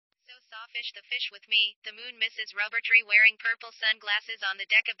sawfish the fish with me, the moon Mrs. Rubbertree wearing purple sunglasses on the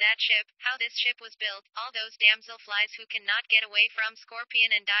deck of that ship, how this ship was built, all those damselflies who cannot get away from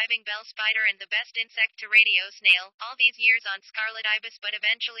scorpion and diving bell spider and the best insect to radiosnail, all these years on scarlet ibis but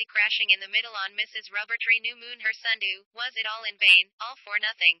eventually crashing in the middle on Mrs. Rubbertree new moon her sundew, was it all in vain, all for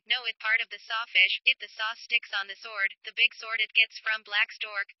nothing, no it part of the sawfish, it the saw sticks on the sword, the big sword it gets from black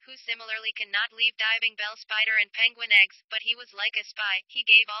stork, who similarly cannot leave diving bell spider and penguin eggs, but he was like a spy, he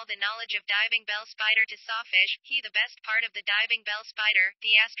gave all the knowledge of diving bell spider to sawfish, he the best part of the diving bell spider,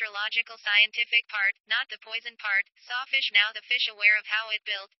 the astrological scientific part, not the poison part, sawfish now the fish aware of how it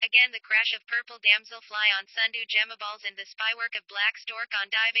built, again the crash of purple damselfly on sundew gemmaballs and the spywork of black stork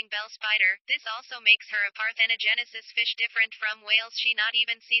on diving bell spider, this also makes her a parthenogenesis fish different from whales she not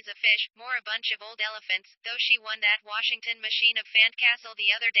even sees a fish, more a bunch of old elephants, though she won that Washington machine of phantcastle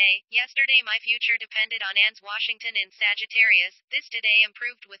the other day, yesterday my future depended on Anne's Washington in Sagittarius, this today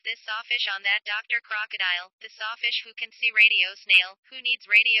improved with this sawfish on that Dr. Crocodile, the sawfish who can see radiosnail, who needs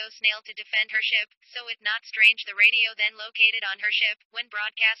radiosnail to defend her ship, so it not strange the radio then located on her ship, when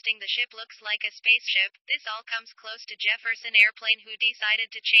broadcasting the ship looks like a spaceship, this all comes close to Jefferson airplane who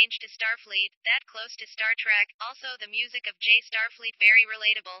decided to change to Starfleet, that close to Star Trek, also the music of Starfleet very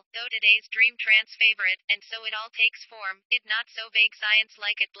relatable, though today's dreamtrance favorite, and so it all takes form, it not so vague science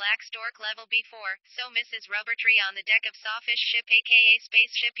like at black stork level before, so Mrs. Rubbertree on the deck of sawfish ship aka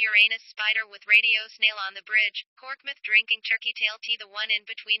spaceship Uranus spider with radiosnail on the bridge, corkmoth drinking turkeytailtea the one in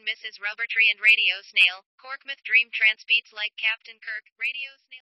between Mrs. Rubbertree and radiosnail, corkmoth dream trance beats like Captain Kirk, radiosnail